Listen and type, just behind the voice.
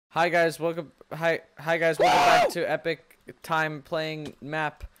Hi guys, welcome back to Epic Time playing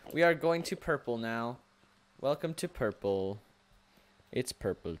map. We are going to purple now. Welcome to purple. It's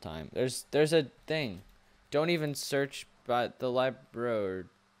purple time. There's a thing. Don't even search by the library.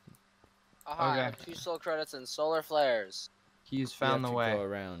 Aha, I have 2 soul credits and solar flares. He's found the way. Go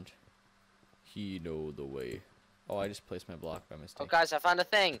around. He know the way. Oh, I just placed my block by mistake. Oh guys, I found a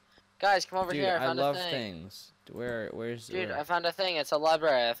thing. Guys, come over Dude, here. I found love a thing. things. Where's Dude, I found a thing. It's a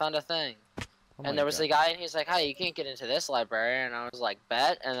library. I found a thing. Oh and there was a guy, and he's like, "Hi, you can't get into this library." And I was like,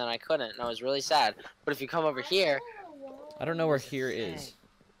 "Bet," and then I couldn't, and I was really sad. But if you come over here, I don't know where here is.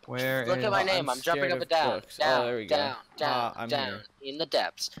 Where look at my name. I'm jumping up and down, books. down, Oh, there we go. down, I'm down, here. in the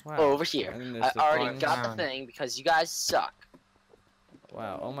depths, Wow. over here. I already got down. the thing because you guys suck.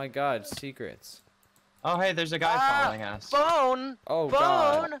 Wow. Oh my God. Secrets. Oh, hey, there's a guy following us. Bone. Oh Bone.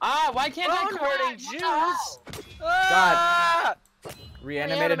 God. Ah, why can't I Bone crack? hoarding Jews. God.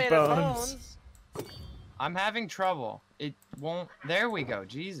 Reanimated bones. I'm having trouble. It won't. There we go.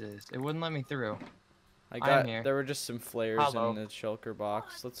 Jesus, it wouldn't let me through. I'm here. There were just some flares Hello. in the shulker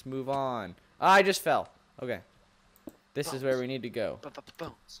box. Let's move on. Ah, I just fell. Okay. This is where we need to go.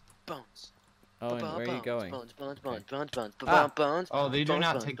 Bones. Bones. Oh, and where are you going? Bones. Oh, they do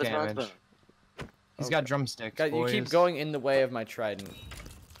not take damage. He's got drumsticks. God, you boys. keep going in the way of my trident.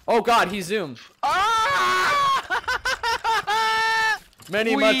 Oh God, he zoomed. Ah!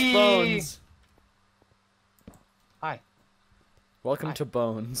 Many Whee! much bones. Hi. Welcome Hi. to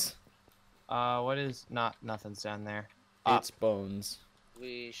bones. What is nothing's down there. It's bones.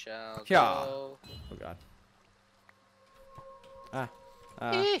 We shall Yeah. go. Oh God.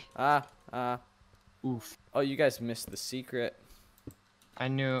 Oof. Oh, you guys missed the secret. I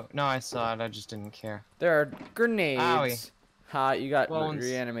knew. No, I saw it. I just didn't care. There are grenades. Owie. Ha, you got Bones.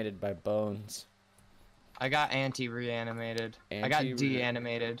 reanimated by bones. I got anti-reanimated. I got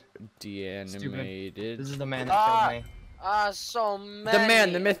de-animated. De-animated. This is the man that killed me. So many. The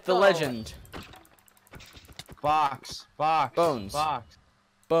man, the myth, the legend. Box. Bones. Box.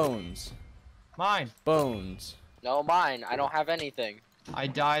 Bones. Mine. Bones. No, mine. I don't have anything. I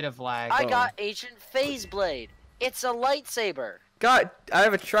died of lag. I got ancient phase blade. It's a lightsaber. God, I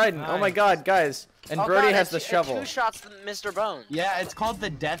have a trident. Oh my Nice. God, guys. And Oh Brody God, has the it's shovel. 2 shots to Mr. Bones. Yeah, it's called the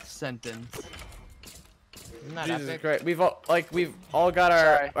death sentence. Isn't that Jesus epic? Christ. We've all got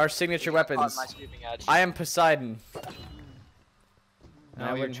our signature Caught weapons. my sweeping edge. I am Poseidon. No, I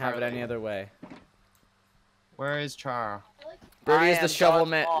you're wouldn't have it Charlie. any other way. Where is Char? Brody I is the am shovel Dodgeball.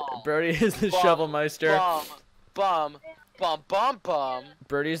 man. Brody is the Bum, shovelmeister. Bum.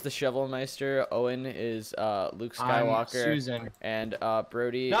 Brody is the shovelmeister. Owen is Luke I'm Skywalker. Susan. And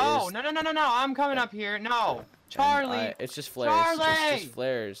Brody No, is. no. I'm coming up here. No. Charlie. It's just flares. Charlie! It's just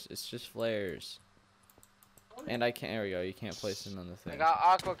flares. It's just flares. And I can't. There we go. You can't place him on the I thing. got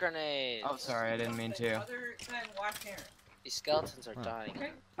aqua grenades. Oh, sorry. I didn't mean to. These skeletons are dying.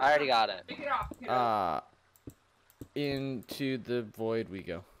 I already got it. Into the void we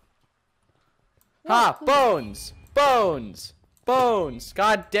go. Ha! Bones! Bones! Bones!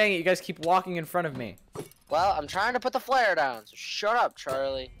 God dang it! You guys keep walking in front of me. Well, I'm trying to put the flare down, so shut up,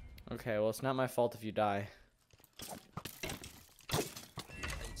 Charlie. Okay, well it's not my fault if you die.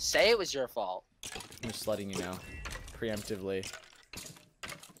 Say it was your fault. I'm just letting you know. Preemptively.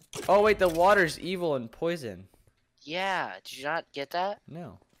 Oh wait, the water's evil and poison. Yeah, did you not get that?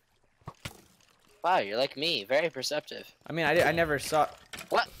 No. Wow, you're like me, very perceptive. I mean, I never saw.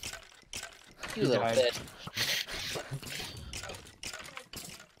 What? You He little died. bit.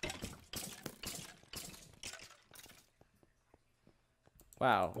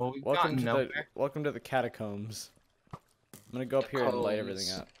 Wow. Well, we've welcome gotten to nowhere. welcome to the catacombs. I'm gonna go up here and light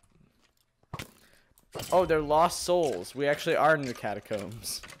everything up. Oh, they're lost souls. We actually are in the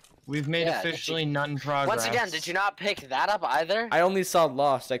catacombs. We've made Yeah, officially none progress. Once again, did you not pick that up either? I only saw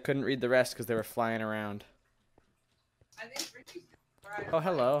lost. I couldn't read the rest because they were flying around. Oh,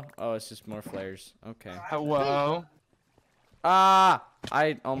 hello. Oh, it's just more flares. Okay. Whoa. Ah!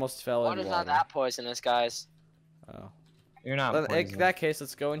 I almost fell in Water's water. not that poisonous, guys. Oh. You're not In poisoned. that case,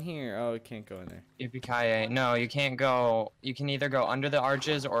 let's go in here. Oh, we can't go in there. Yippee-ki-yay. No, you can't go. You can either go under the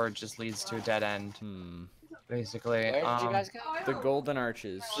arches or it just leads to a dead end. Hmm. Basically. Where did you guys go? The golden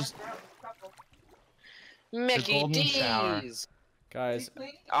arches. Just Mickey golden shower. D's! Guys,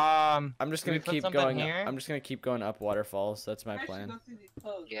 I'm just Can we gonna put keep something going. here? I'm just gonna keep going up waterfalls. That's my plan.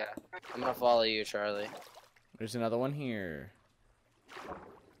 Yeah, I'm gonna follow you, Charlie. There's another one here.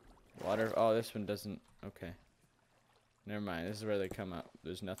 Water. Oh, this one doesn't. Okay. Never mind. This is where they come up.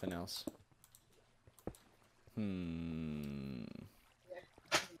 There's nothing else.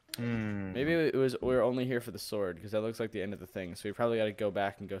 Maybe we were only here for the sword, because that looks like the end of the thing. So we probably got to go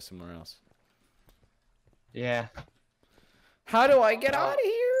back and go somewhere else. Yeah. How do I get out of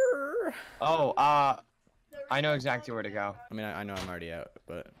here? Oh, I know exactly where to go. I mean, I know I'm already out,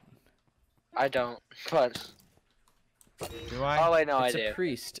 but... I don't, but... Do I? Oh, wait, no, It's I a do.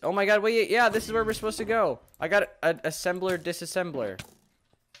 priest. Oh my god, wait, yeah, this is where we're supposed to go. I got an assembler, disassembler.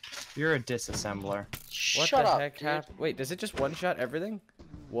 You're a disassembler. What Shut the up, heck dude. happened? Wait, does it just one-shot everything?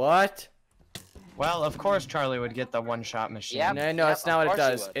 What? Well, of course Charlie would get the one-shot machine. Yep. No, no, Yep, that's not of what it course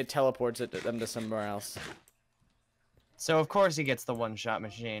he does. would. It teleports them to somewhere else. So of course he gets the one-shot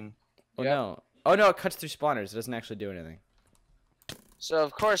machine. Oh Yep. no. Oh no, it cuts through spawners. It doesn't actually do anything. So,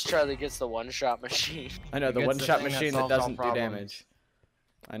 of course, Charlie gets the one-shot machine. I know, He the gets the one-shot thing that machine that solves all doesn't do problems. damage.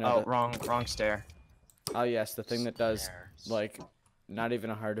 I know Oh, that. wrong stair. Oh yes, the thing that does, Snares. like, not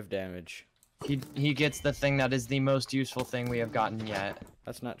even a heart of damage. He gets the thing that is the most useful thing we have gotten yet.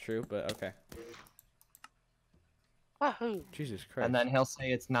 That's not true, but okay. Wahoo. Jesus Christ. And then he'll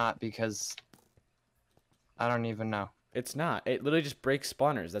say it's not because I don't even know. It's not. It literally just breaks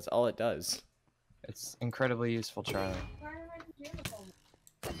spawners. That's all it does. It's incredibly useful, Charlie.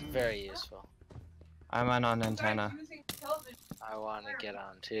 Very useful. I'm on antenna. I want to get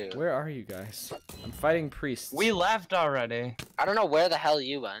on, too. Where are you guys? I'm fighting priests. We left already. I don't know where the hell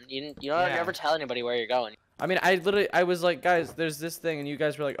you went. You don't Yeah. ever tell anybody where you're going. I mean, I was like, guys, there's this thing, and you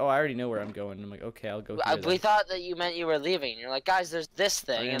guys were like, oh, I already know where I'm going. And I'm like, okay, I'll go here We then. thought that you meant you were leaving. You're like, guys, there's this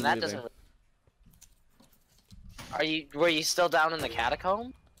thing, am and that leaving. doesn't... Were you still down in the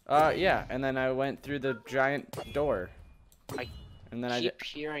catacomb? Yeah, and then I went through the giant door. I And then keep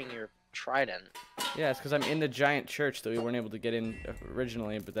hearing your trident. yeah, it's because I'm in the giant church that we weren't able to get in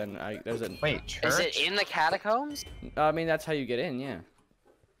originally, but then there's a, Wait, church? Is it in the catacombs? I mean, that's how you get in, yeah.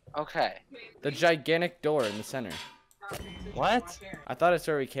 Okay. The gigantic door in the center. What? I thought it's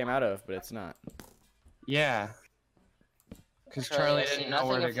where we came out of, but it's not. Yeah. Because Charlie, Charlie I see didn't know nothing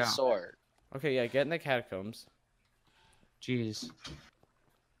where to of the go. sword. Okay, yeah, get in the catacombs. Jeez.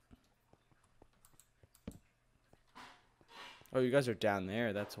 Oh, you guys are down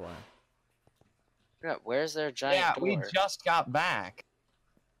there, that's why. Yeah, where's their giant Yeah, door? we just got back.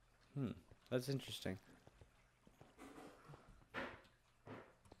 That's interesting.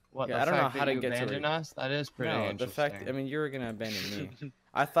 What, Yeah, the I don't know fact how that to you get to abandoned us? That is pretty No, interesting. the fact, I mean, you were gonna abandon me.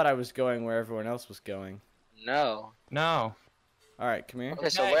 I thought I was going where everyone else was going. No. No. Alright, come here. Okay,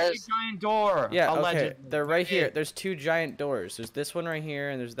 so Hey, where's... giant door? Yeah, okay, Allegedly. they're right here. Hey. There's two giant doors. There's this one right here,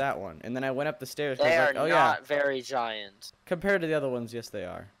 and there's that one. And then I went up the stairs. 'cause They I are was like, oh not yeah, very giant. compared to the other ones, yes they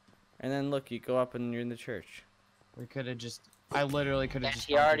are. And then look, you go up and you're in the church. We could have just... I literally could have And just...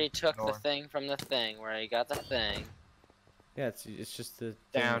 he gone already through took the door. thing from the thing, where he got the thing. Yeah, it's just the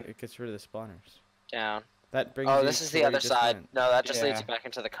Down. thing, it gets rid of the spawners. Down. That brings Oh, you this is to the where other you just side. went. No, that just leads Yeah. you back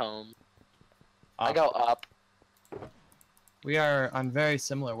into the comb. I Up. go up. We are on very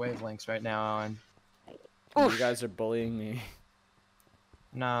similar wavelengths right now, Owen. And Oof. you guys are bullying me.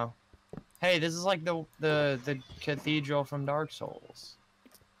 No. Hey, this is like the cathedral from Dark Souls.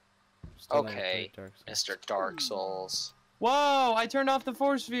 Still never Okay, played Dark Souls. Mr. Dark Souls. Whoa! I turned off the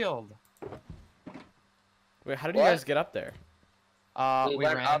force field. Wait, how did you What? guys get up there? We We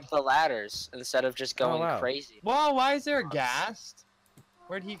went ran. up the ladders instead of just going wow. crazy. Whoa! Why is there a ghast?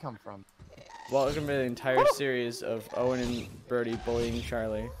 Where'd he come from? Welcome to the entire series of Owen and Brody bullying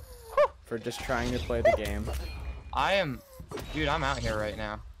Charlie for just trying to play the game. Dude, I'm out here right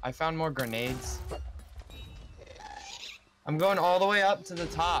now. I found more grenades. I'm going all the way up to the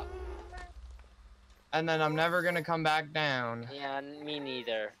top. And then I'm never gonna come back down. Yeah, me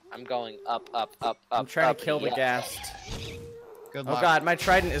neither. I'm going up, up, up, up. I'm trying up, to kill the yeah. ghast. Good Oh luck. god, my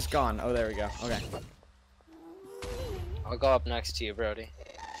trident is gone. Oh, there we go. Okay. I'll go up next to you, Brody.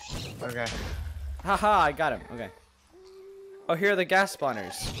 Okay. Haha, I got him. Okay. Oh, here are the gas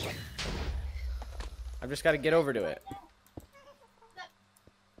spawners. I've just got to get over to it.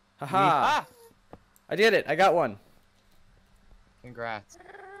 Haha. Ah! I did it. I got one. Congrats.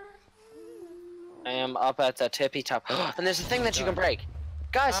 I am up at the tippy top. And there's a thing that you can break.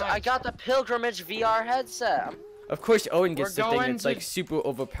 Guys, I Nice. got the Pilgrimage VR headset. Of course, Owen gets We're the thing going that's to- like super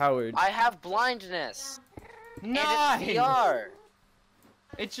overpowered. I have blindness. Nice! And it's VR.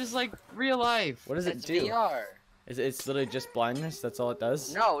 It's just like real life. What does it It's do? VR. It's literally just blindness? That's all it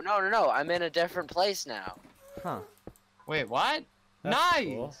does? No. I'm in a different place now. Huh. Wait, what? That's Nice!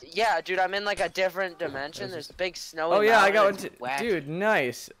 cool. Yeah, dude, I'm in like a different dimension. There's There's a big snowy Oh, yeah, I got one mountain. too. It's wacky. Dude,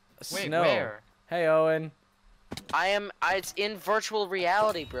 nice. Wait, Snow. where? Hey, Owen. It's in virtual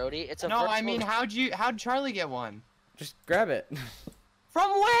reality, Brody. It's a No, virtual... I mean, how'd Charlie get one? Just grab it. From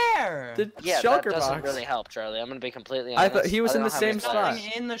where? The Yeah, shulker that doesn't box. really help, Charlie. I'm gonna be completely I honest. thought he was in don't the have same any spot. colors.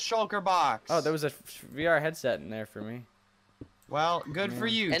 Nothing in the shulker box. Oh, there was a VR headset in there for me. Well, good for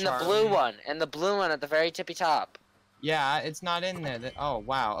you, In the Charlie. blue one. In the blue one at the very tippy top. Yeah, it's not in there. Oh,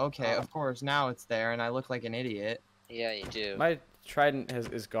 wow. Okay, of course, now it's there, and I look like an idiot. Yeah, you do. My trident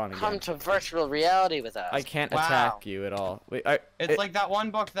is gone Come again. to virtual reality with us. I can't Wow. attack you at all. Wait, It's like that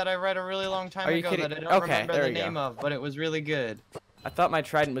one book that I read a really long time Are you ago kidding? that I don't Okay, remember there the we go. name of, but it was really good. I thought my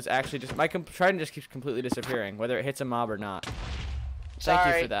trident was actually just trident just keeps completely disappearing, whether it hits a mob or not. Thank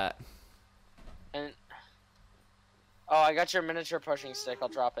you Sorry. for that. And oh, I got your miniature pushing stick. I'll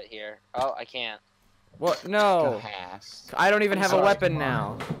drop it here. Oh, I can't. What? No. Pass. I don't even have a sorry. weapon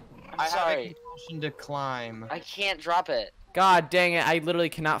now. I have a Sorry. compulsion to climb. I can't drop it. God dang it! I literally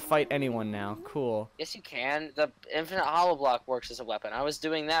cannot fight anyone now. Cool. Yes, you can. The infinite hollow block works as a weapon. I was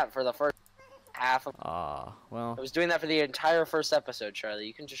doing that for the first half of. Well. I was doing that for the entire first episode, Charlie.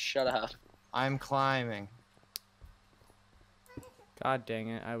 You can just shut up. I'm climbing. God dang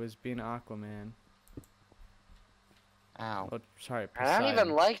it! I was being Aquaman. Ow. Oh, sorry. I don't even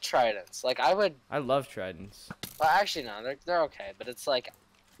Poseidon. like tridents. Like I would. I love tridents. Well, actually, no. They're okay. But it's like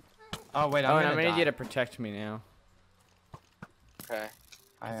Oh, wait, Oh, I'm and I'm gonna gonna die. need you to protect me now. okay.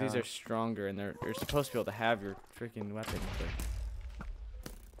 'Cause these are stronger, and you're supposed to be able to have your freaking weapon.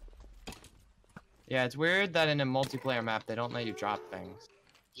 But Yeah, it's weird that in a multiplayer map they don't let you drop things.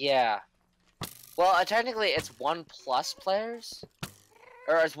 Yeah. Well, technically, it's 1+ players,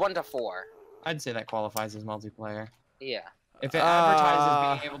 or it's 1 to 4. I'd say that qualifies as multiplayer. Yeah. If it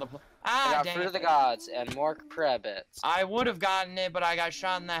advertises being able to play. I Ah, got dang Fruit it. of the Gods and more Prebits. I would have gotten it, but I got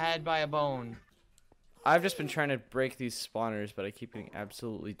shot in the head by a bone. I've just been trying to break these spawners, but I keep getting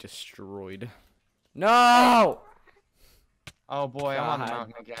absolutely destroyed. No! Oh boy, I'm on the God.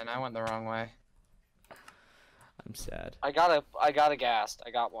 mountain again. I went the wrong way. I'm sad. I got a ghast. I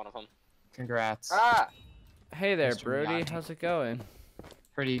got one of them. Congrats. Ah! Hey there, Mr. Brody. Miyagi. How's it going?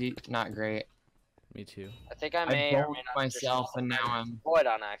 Pretty not great. Me too. I think I I may or broke may not myself and now I'm void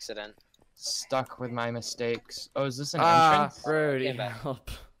on accident. stuck with my mistakes. Oh, is this an Ah, entrance? Brody, Yeah, but-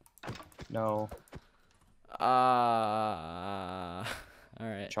 help. No.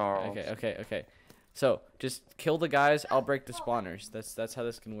 Alright. Charles. Okay. So, just kill the guys, I'll break the spawners. That's how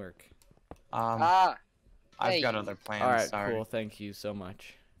this can work. Ah! I've hey. got other plans. Alright, Sorry. cool. Thank you so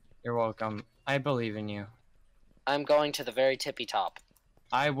much. You're welcome. I believe in you. I'm going to the very tippy top.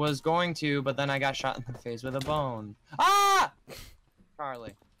 I was going to, but then I got shot in the face with a bone. Ah!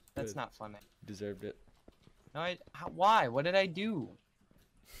 Charlie, that's Good. not funny. Deserved it. No, why? What did I do?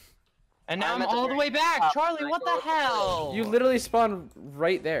 And now I'm at the all the very way back. top, Charlie, and I what go the up the hell? You literally spawned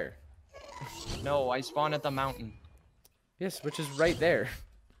right there. No, I spawned at the mountain. Yes, which is right there.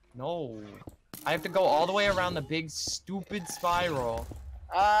 No. I have to go all the way around the big stupid spiral.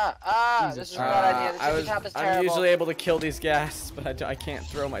 This Jesus is a bad idea. The I tippy top is I'm terrible. usually able to kill these ghasts, but I can't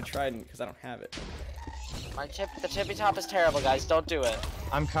throw my trident because I don't have it. The tippy top is terrible, guys. Don't do it.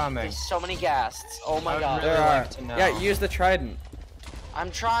 I'm coming. There's so many ghasts. Oh my I would god. really There like are. to know. Yeah, use the trident.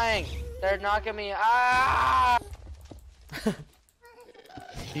 I'm trying. They're knocking me. Ah!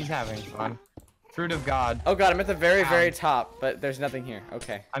 He's having fun. Fruit of God. Oh god, I'm at the very, very Ow. top, but there's nothing here.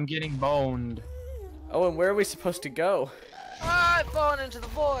 Okay. I'm getting boned. Oh, and where are we supposed to go? Ah, I've fallen into the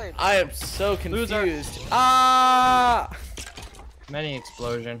void. I am so Loser. confused. Ah! Many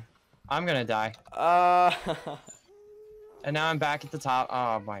explosion. I'm gonna die. And now I'm back at the top.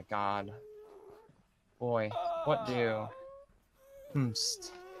 Oh my god. Boy, what do?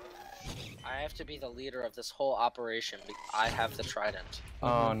 Hmst. I have to be the leader of this whole operation because I have the trident.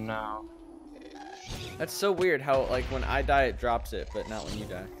 Oh no. That's so weird how, like, when I die, it drops it, but not when you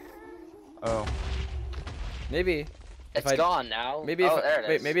die. Oh. Maybe. It's I- gone now. Maybe oh, if there it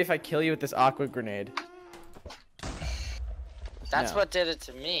wait, is. maybe if I kill you with this aqua grenade. That's No. what did it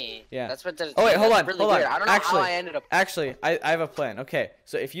to me. Yeah. That's what did it to Oh wait, me. hold That's on, really hold on. weird. I don't know Actually, how I ended up. Actually, I have a plan. Okay,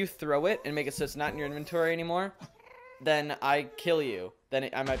 so if you throw it and make it so it's not in your inventory anymore, then I kill you. Then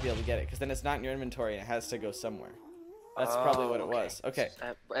I might be able to get it, because then it's not in your inventory and it has to go somewhere. That's probably what it was. Okay.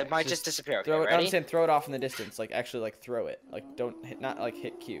 It might just disappear. Okay, Throw it. ready? I'm saying throw it off in the distance. Like actually, like throw it. Like don't hit, not like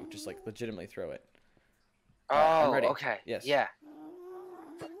hit Q. Just like legitimately throw it. Oh, Alright, I'm ready. okay. Yes. Yeah.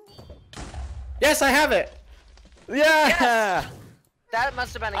 Yes, I have it. Yeah. Yes! That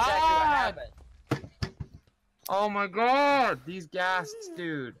must have been exactly what Ah! happened. Oh my god! These ghasts,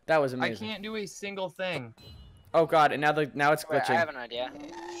 dude. That was I amazing. can't do a single thing. Oh god, and now it's Wait, I glitching. have an idea.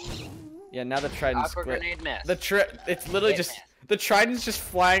 Yeah, now the trident's Aqua split. grenade miss. It's literally It just missed. the trident's just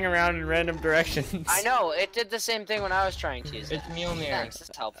flying around in random directions. I know. It did the same thing when I was trying to use it. It's Mjolnir. Thanks.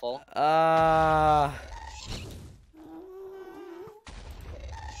 That's helpful.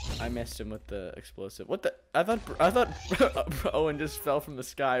 I missed him with the explosive. What the? I thought Owen just fell from the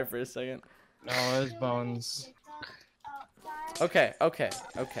sky for a second. No, it's Bones. Okay.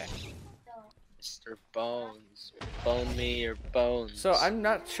 Mr. Bones. Bone me your bones. So I'm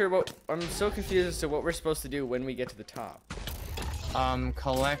not sure what. I'm so confused as to what we're supposed to do when we get to the top.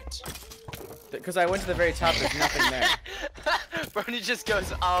 Collect. Because I went to the very top, there's nothing there. Bernie just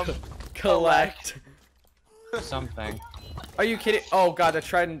goes, Collect. Something. Are you kidding? Oh god, the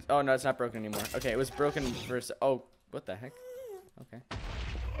trident. Oh no, it's not broken anymore. Okay, it was broken first. Oh, what the heck? Okay.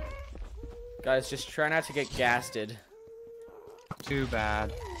 Guys, just try not to get gasted. Too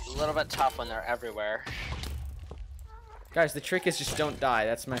bad. a little bit tough when they're everywhere. Guys, the trick is just don't die.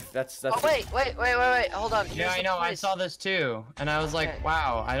 That's Oh wait, hold on. Yeah, I know. I saw this too, and I was like,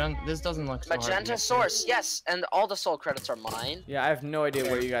 wow, this doesn't look so hard to Magenta get source, yes, and all the soul credits are mine. Yeah, I have no idea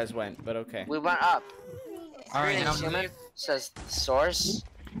where you guys went, but okay. We went up. All right, now Human says source.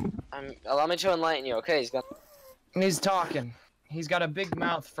 Allow me to enlighten you. Okay, he's talking. He's got a big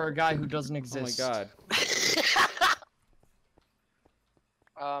mouth for a guy who doesn't exist. Oh my god.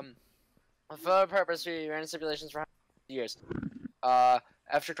 For the purpose, we ran simulations for years.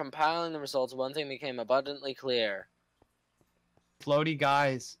 After compiling the results, one thing became abundantly clear. Floaty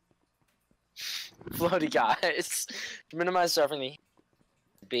guys. Floaty guys. To minimize suffering,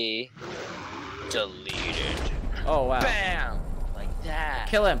 be deleted. Oh wow. Bam! Like that.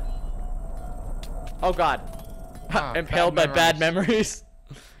 Kill him. Oh god. Huh, Impaled by bad memories.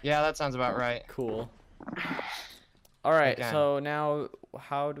 Yeah, that sounds about right. Cool. Alright, Okay. so now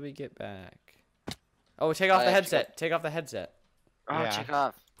how do we get back? Oh, take off the headset. Take off the headset. Oh, Yeah. check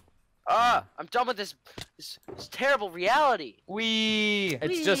off. I'm done with this terrible reality.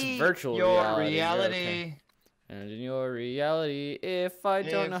 It's just virtual Your reality. You're reality. okay. And in your reality, if I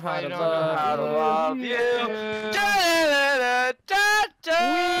don't know how to love you.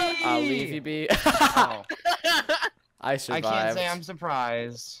 I'll leave you be. Oh, I I survived. can't say I'm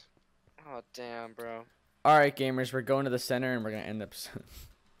surprised. Oh, damn, bro. Alright, gamers, we're going to the center and we're going to end up soon.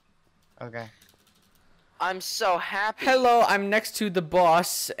 Okay. I'm so happy. Hello, I'm next to the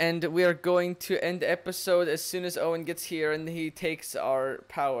boss, and we are going to end the episode as soon as Owen gets here and he takes our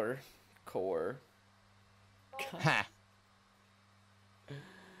power core. Ha.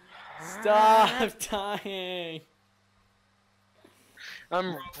 Stop dying.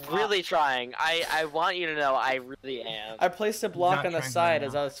 I'm really trying. I want you to know I really am. I placed a block Not on the trying side right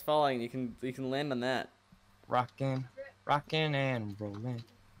as now. I was falling. You can land on that. Rockin', rockin' and rollin'.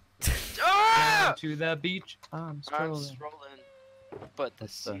 Ah! Down to the beach, I'm I'm strolling. strolling, but the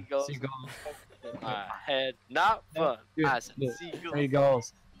That's the seagulls seagull. in my head. Not fun. I said The seagulls.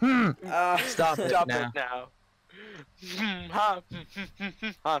 seagulls. Stop it Stop now. it now.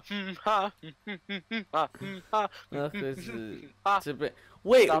 Look, it's a bit.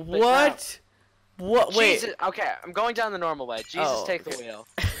 Wait, Stop it what? What? Wait. Jesus. Okay, I'm going down the normal way. Jesus, Oh, take the wheel.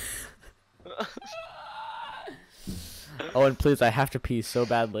 Owen, please, I have to pee so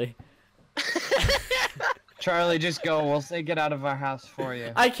badly. Charlie, just go. We'll say get out of our house for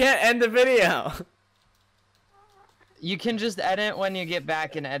you. I can't end the video. You can just edit when you get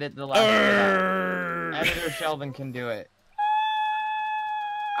back and edit the last bit out. Editor Sheldon can do it.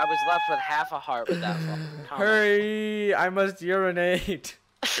 I was left with half a heart with that one. Hurry! I must urinate.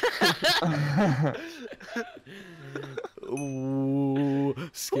 Ooh,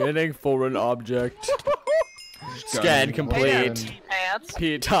 scanning for an object. Scan complete. Pants.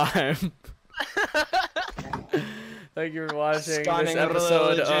 Pee time. Thank you for watching Scanning this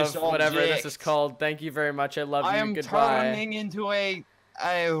episode religious of whatever this is objects. called. Thank you very much. I love you. I am Goodbye. turning into a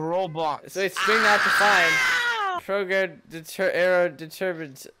robot. So it's string out to find. Program arrow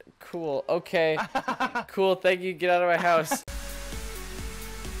determines. Cool. Okay. Cool. Thank you. Get out of my house.